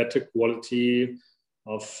getting the better quality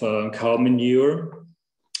of cow manure,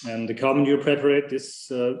 and the cow manure preparate is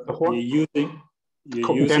you're using.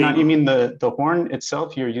 You mean the horn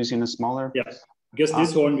itself? You're using a smaller? Yeah, because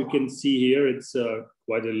this horn you can see here, it's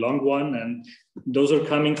quite a long one, and those are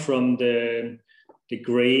coming from the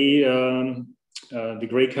gray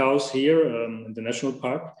cows here in the national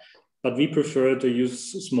park. But we prefer to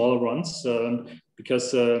use smaller ones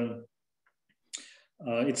because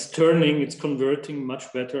it's converting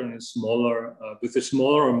much better in a smaller with a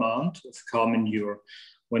smaller amount of cow manure.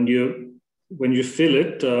 When you fill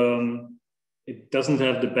it. It doesn't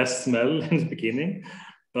have the best smell in the beginning,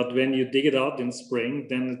 but when you dig it out in spring,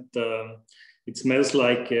 then it smells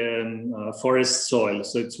like forest soil.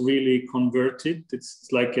 So it's really converted. It's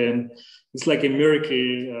like a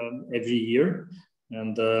miracle every year.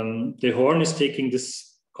 And the horn is taking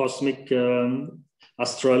this cosmic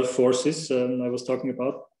astral forces I was talking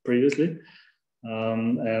about previously,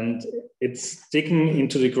 and it's digging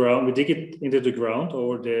into the ground. We dig it into the ground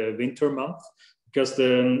over the winter month, because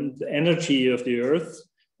the energy of the earth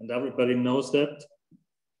and everybody knows that.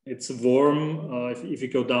 It's warm if you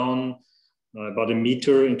go down about a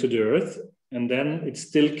meter into the earth, and then it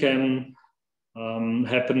still can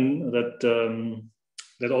happen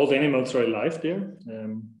that all the animals are alive there.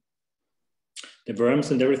 The worms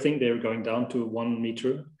and everything, they're going down to 1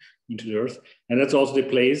 meter into the earth. And that's also the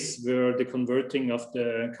place where the converting of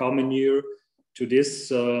the cow manure to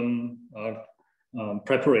this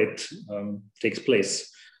preparate takes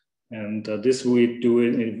place. And this we do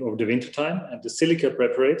over the winter time. And the silica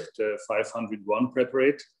preparate, the 501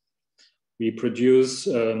 preparate, we produce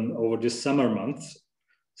over the summer month.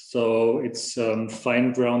 So it's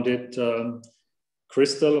fine grounded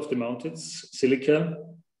crystal of the mountains, silica.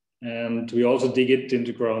 And we also dig it in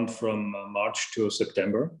the ground from March to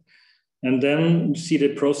September. And then you see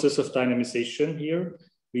the process of dynamization here.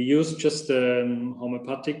 We use just a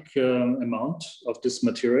homeopathic amount of this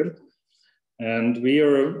material. And we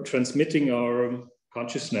are transmitting our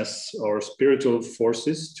consciousness, our spiritual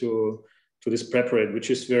forces to this preparate,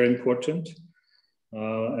 which is very important.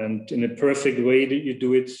 And in a perfect way that you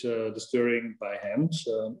do it, the stirring by hand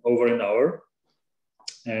over an hour.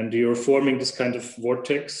 And you're forming this kind of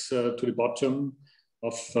vortex to the bottom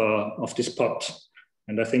of this pot.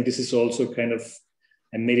 And I think this is also kind of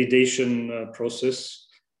a meditation process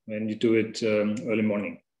when you do it early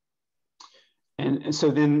morning. And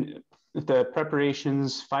so then the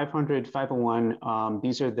preparations 500, 501,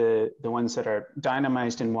 these are the ones that are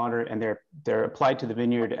dynamized in water, and they're applied to the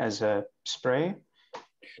vineyard as a spray?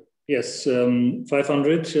 Yes,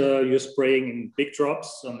 500 you're spraying in big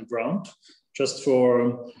drops on the ground, just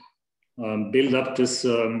for build up this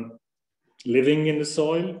living in the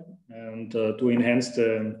soil and to enhance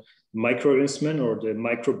the microorganism or the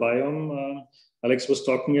microbiome Alex was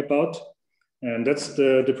talking about. And that's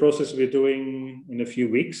the process we're doing in a few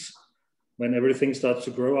weeks when everything starts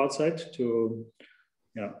to grow outside to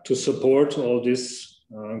support all these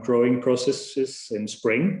growing processes in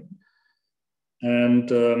spring. And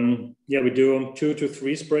we do 2 to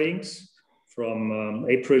 3 sprayings from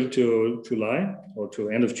April to July or to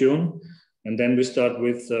end of June. And then we start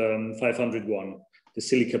with 501, the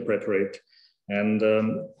silica preparate. And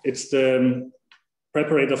it's the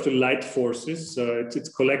preparate of the light forces. It's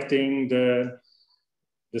collecting the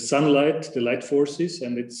sunlight, the light forces,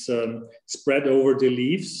 and it's spread over the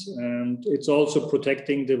leaves. And it's also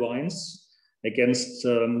protecting the vines against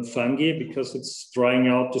fungi because it's drying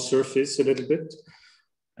out the surface a little bit.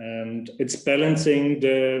 And it's balancing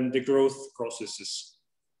the growth processes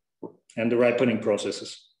and the ripening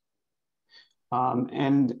processes.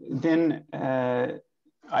 And then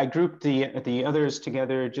I grouped the others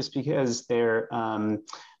together just because they're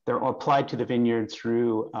applied to the vineyard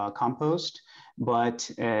through compost, but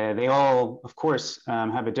they all, of course,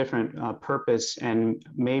 have a different purpose. And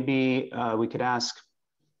maybe we could ask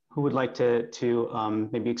who would like to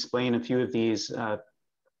maybe explain a few of these.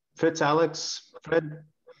 Fritz, Alex, Fred?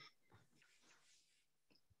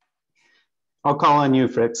 I'll call on you,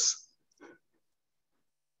 Fritz.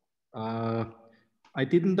 I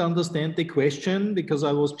didn't understand the question because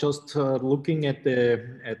I was just looking at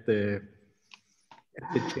the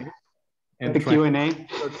chat and the Q&A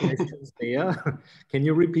questions there. Can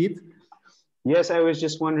you repeat? Yes, I was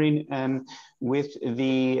just wondering, with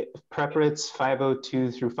the preparates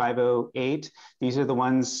 502 through 508, these are the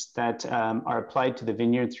ones that are applied to the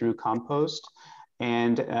vineyard through compost.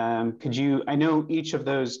 And could you, I know each of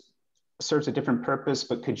those serves a different purpose,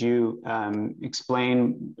 but could you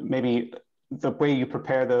explain maybe the way you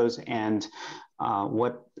prepare those and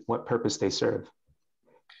what purpose they serve?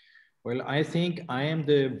 Well, I think I am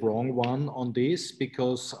the wrong one on this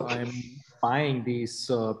because I'm buying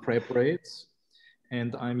these preparates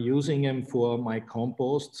and I'm using them for my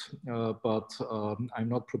compost, but I'm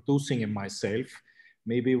not producing them myself.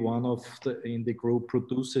 Maybe one of in the group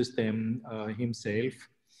produces them himself.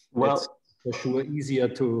 Well, that's for sure easier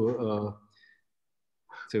to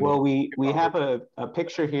well, we have a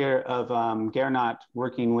picture here of Gernot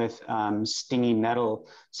working with stinging nettle.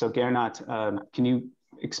 So Gernot, can you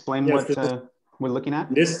explain what we're looking at?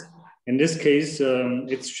 In this case,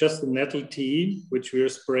 it's just a nettle tea, which we are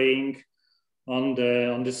spraying on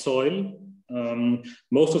the soil.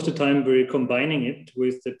 Most of the time, we're combining it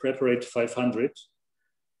with the preparate 500,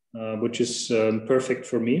 which is perfect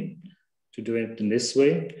for me to do it in this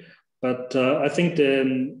way. But I think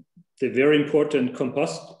the very important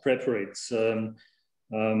compost preparates,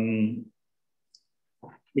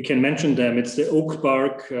 we can mention them. It's the oak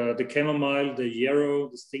bark, the chamomile, the yarrow,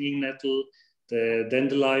 the stinging nettle, the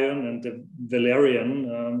dandelion, and the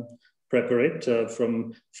valerian preparate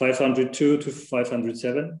from 502 to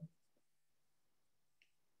 507.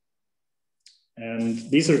 And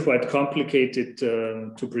these are quite complicated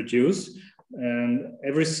to produce. And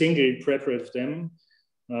every single preparation of them,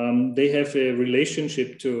 they have a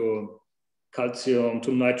relationship to calcium,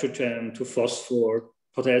 to nitrogen, to phosphor,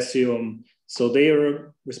 potassium. So they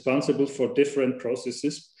are responsible for different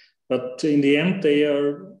processes. But in the end, they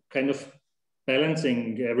are kind of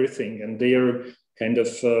balancing everything, and they are kind of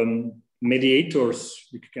mediators.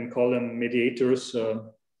 You can call them mediators of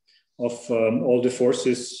all the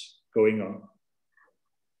forces going on.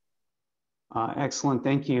 Excellent,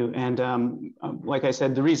 thank you. And like I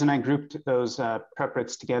said, the reason I grouped those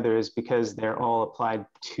preparates together is because they're all applied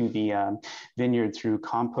to the vineyard through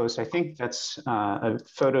compost. I think that's a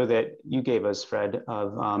photo that you gave us, Fred,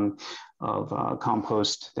 of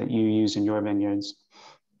compost that you use in your vineyards.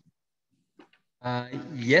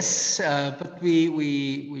 Yes, but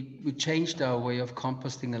we changed our way of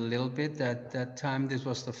composting a little bit. At that time, this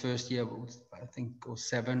was the first year, I think,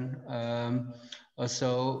 07 or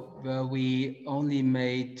so, where we only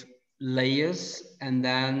made layers and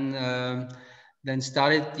then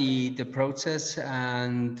started the process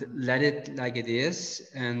and let it like it is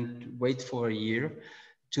and wait for a year.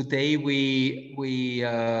 Today we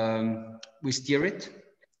steer it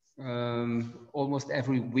almost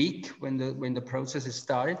every week when the process is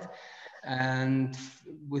started, and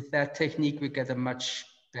with that technique we get a much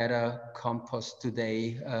better compost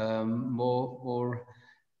today, more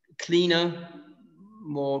cleaner,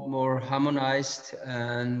 more harmonized,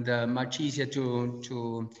 and much easier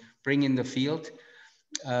to bring in the field.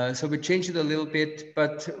 So we changed it a little bit,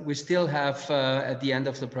 but we still have at the end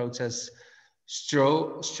of the process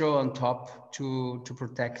straw on top to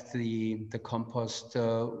protect the compost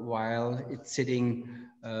while it's sitting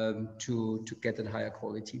to get a higher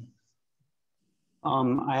quality.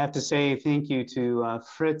 I have to say thank you to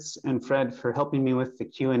Fritz and Fred for helping me with the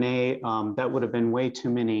Q&A. That would have been way too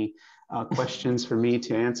many questions for me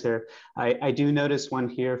to answer. I do notice one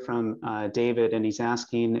here from David, and he's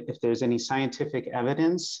asking if there's any scientific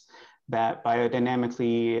evidence that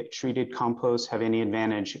biodynamically treated composts have any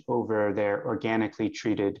advantage over their organically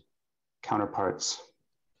treated counterparts.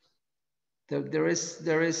 There is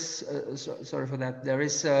sorry for that. There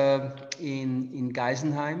is in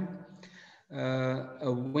Geisenheim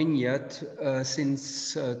a vineyard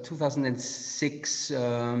since 2006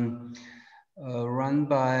 run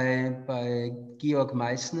by Georg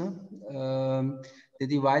Meissner. They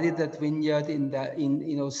divided that vineyard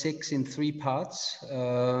in 06 in 3 parts: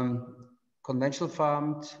 conventional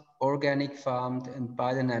farmed, organic farmed, and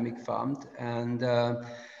biodynamic farmed. And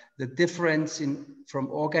the difference from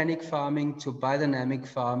organic farming to biodynamic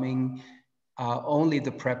farming are only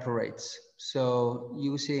the preparates. So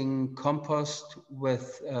using compost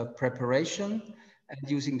with preparation and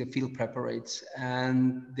using the field preparates,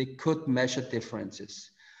 and they could measure differences.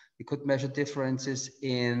 They could measure differences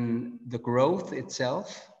in the growth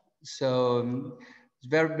itself. So it's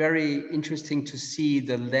very, very interesting to see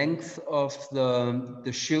the length of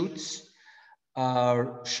the shoots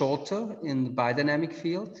are shorter in the biodynamic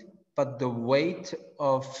field, but the weight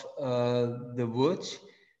of the wood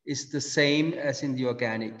is the same as in the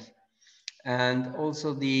organic. And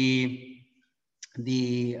also the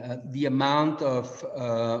amount of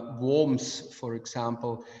worms, for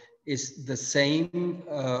example, is the same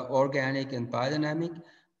organic and biodynamic,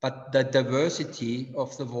 but the diversity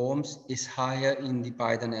of the worms is higher in the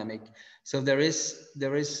biodynamic. So there is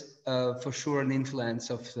for sure an influence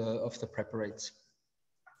of the preparates.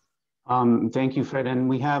 Thank you, Fred. And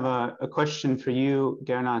we have a question for you,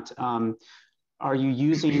 Gernot. Are you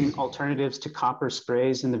using alternatives to copper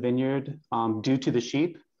sprays in the vineyard due to the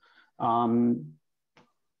sheep?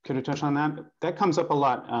 Could you touch on that? That comes up a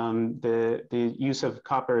lot, the use of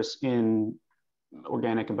coppers in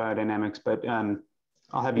organic and biodynamics, but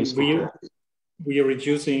I'll have you speak to that. We are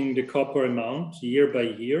reducing the copper amount year by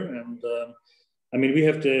year. And I mean, we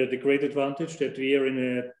have the great advantage that we are in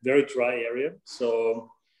a very dry area. So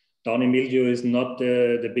downy mildew is not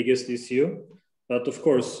the biggest issue. But of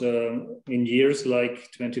course, in years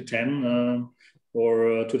like 2010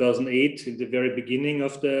 or 2008, in the very beginning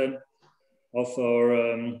of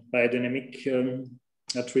our biodynamic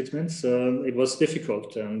treatments, it was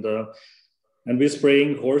difficult. And we're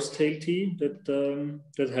spraying horsetail tea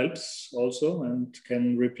that helps also and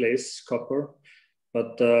can replace copper.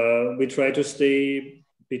 But we try to stay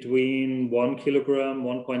between 1 kilogram,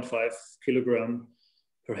 1.5 kilogram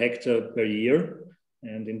per hectare per year.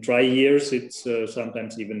 And in dry years, it's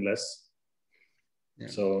sometimes even less. Yeah.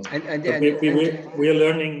 So we are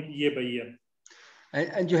learning year by year.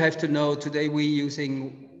 And you have to know, today we're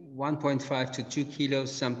using 1.5 to 2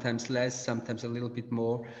 kilos, sometimes less, sometimes a little bit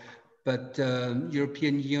more. but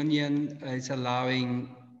European Union is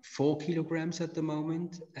allowing 4 kilograms at the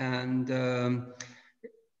moment, and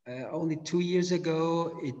only 2 years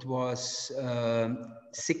ago it was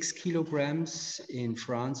 6 kilograms in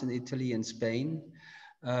France and Italy and Spain,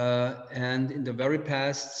 and in the very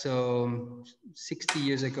past, so 60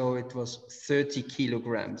 years ago, it was 30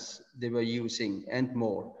 kilograms they were using and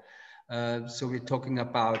more. So we're talking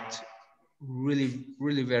about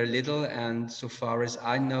really very little, and so far as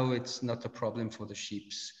I know, it's not a problem for the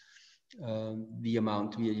sheeps, the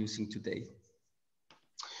amount we are using today.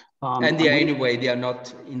 And anyway, they are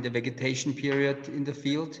not in the vegetation period in the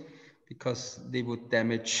field, because they would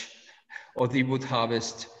damage, or they would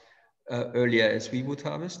harvest earlier as we would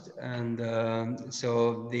harvest, and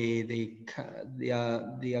so they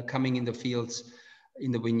are coming in the fields,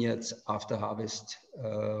 in the vineyards after harvest,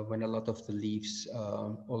 when a lot of the leaves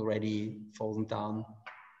are already fallen down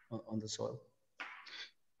on the soil.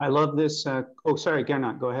 I love this. Oh, sorry,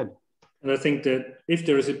 Gernot, go ahead. And I think that if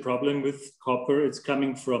there is a problem with copper, it's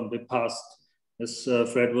coming from the past. As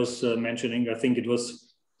Fred was mentioning, I think it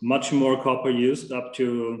was much more copper used, up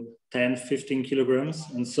to 10, 15 kilograms.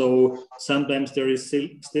 And so sometimes there is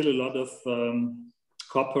still a lot of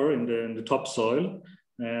copper in the topsoil.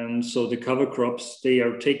 And so the cover crops, they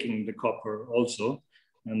are taking the copper also.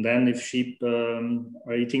 And then if sheep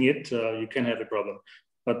are eating it, you can have a problem.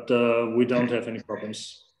 But we don't have any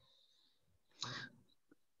problems.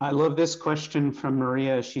 I love this question from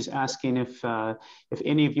Maria. She's asking if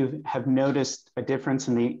any of you have noticed a difference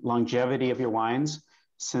in the longevity of your wines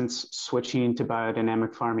since switching to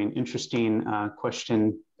biodynamic farming. Interesting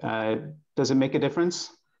question. Does it make a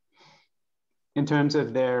difference in terms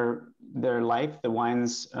of their life, the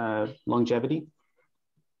wine's longevity?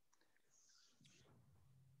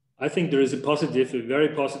 I think there is a very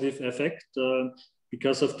positive effect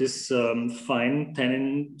because of this fine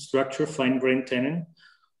tannin structure, fine grained tannin,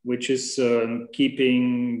 which is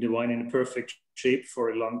keeping the wine in a perfect shape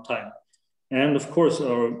for a long time. And of course,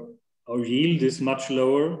 our yield is much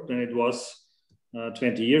lower than it was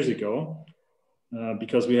 20 years ago,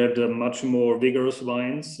 because we had much more vigorous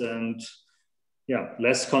wines and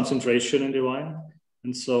less concentration in the wine.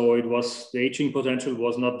 And so the aging potential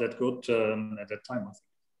was not that good at that time, I think.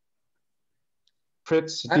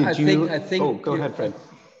 Fritz, I think oh, go ahead, Fred.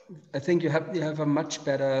 I think you have a much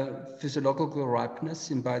better physiological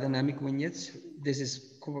ripeness in biodynamic vineyards. This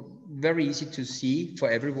is very easy to see for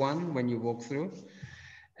everyone when you walk through.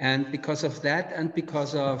 And because of that, and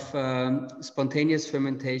because of spontaneous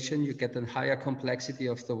fermentation, you get a higher complexity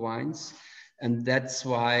of the wines. And that's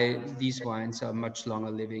why these wines are much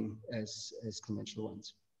longer living as conventional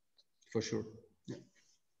wines, for sure. Yeah.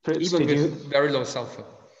 Fritz, even with very low sulfur.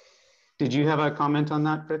 Did you have a comment on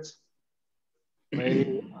that, Fritz?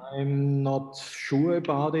 Well, I'm not sure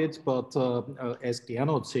about it, but as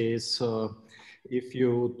Gernot says, if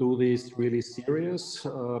you do this really serious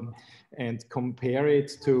and compare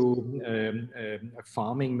it to a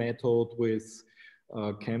farming method with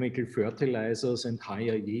chemical fertilizers and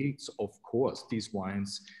higher yields, of course, these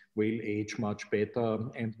wines will age much better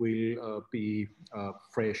and will be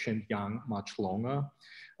fresh and young much longer.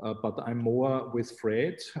 But I'm more with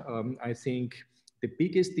Fred. I think the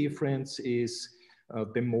biggest difference is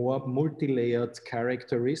the more multi-layered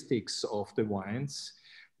characteristics of the wines,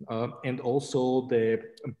 and also the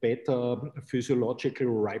better physiological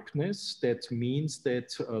ripeness. That means that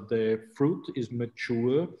the fruit is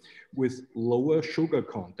mature with lower sugar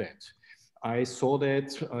content. I saw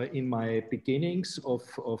that in my beginnings of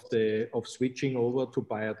switching over to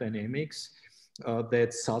biodynamics,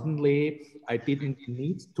 that suddenly I didn't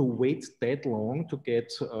need to wait that long to get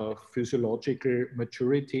physiological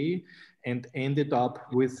maturity, and ended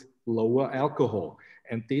up with lower alcohol.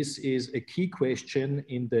 And this is a key question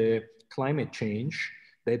in the climate change,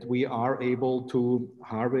 that we are able to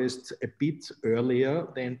harvest a bit earlier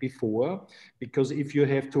than before, because if you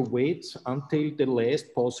have to wait until the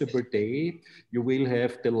last possible day, you will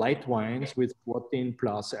have the light wines with 14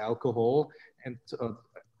 plus alcohol, and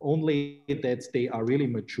only that they are really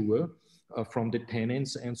mature from the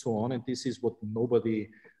tannins and so on. And this is what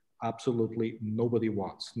absolutely nobody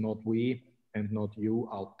wants, not we and not you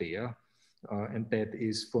out there. And that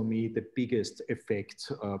is for me the biggest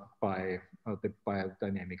effect by the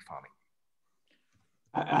biodynamic farming.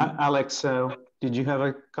 Alex, did you have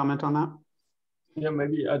a comment on that? Yeah,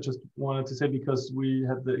 maybe I just wanted to say, because we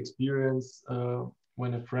had the experience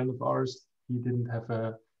when a friend of ours,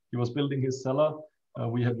 he was building his cellar.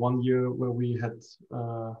 We had 1 year where we had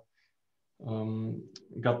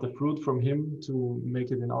got the fruit from him to make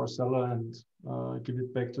it in our cellar and give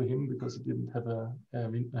it back to him, because he didn't have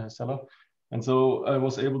a cellar. And so I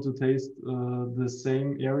was able to taste the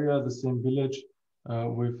same area, the same village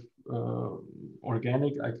with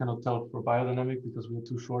organic. I cannot tell for biodynamic because we're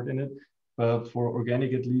too short in it, but for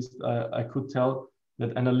organic at least, I could tell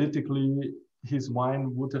that analytically his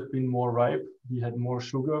wine would have been more ripe. He had more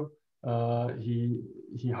sugar.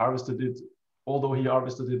 He harvested it, although he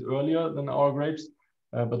harvested it earlier than our grapes.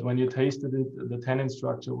 But when you tasted it, the tannin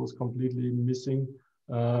structure was completely missing.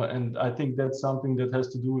 And I think that's something that has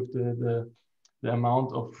to do with the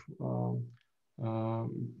amount of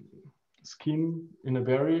skin in a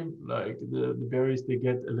berry. Like the berries, they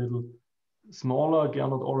get a little smaller.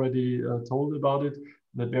 Gernot already told about it.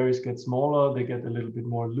 The berries get smaller, they get a little bit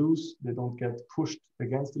more loose. They don't get pushed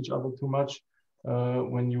against each other too much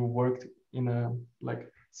when you worked in a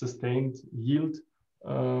like sustained yield.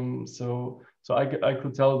 So I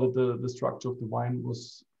could tell that the structure of the wine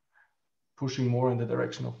was pushing more in the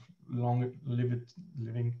direction of long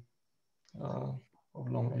living,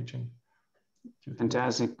 of long aging.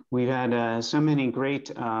 Fantastic. We've had so many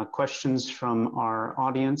great questions from our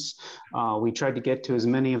audience. We tried to get to as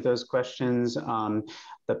many of those questions.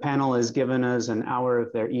 The panel has given us an hour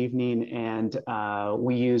of their evening, and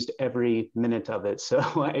we used every minute of it. So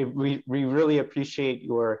we really appreciate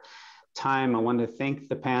your time. I want to thank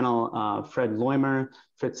the panel, Fred Leumer,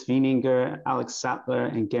 Fritz Wieninger, Alex Sattler,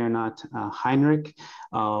 and Gernot Heinrich.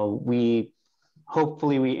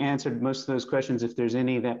 Hopefully we answered most of those questions. If there's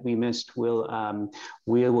any that we missed,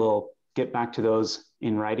 we will get back to those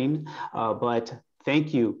in writing. But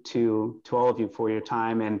thank you to all of you for your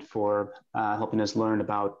time and for helping us learn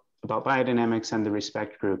about biodynamics and the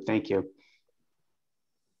Respekt group. Thank you.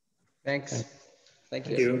 Thanks. Thank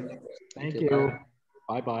you. Thank you.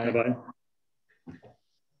 Bye-bye. Bye-bye.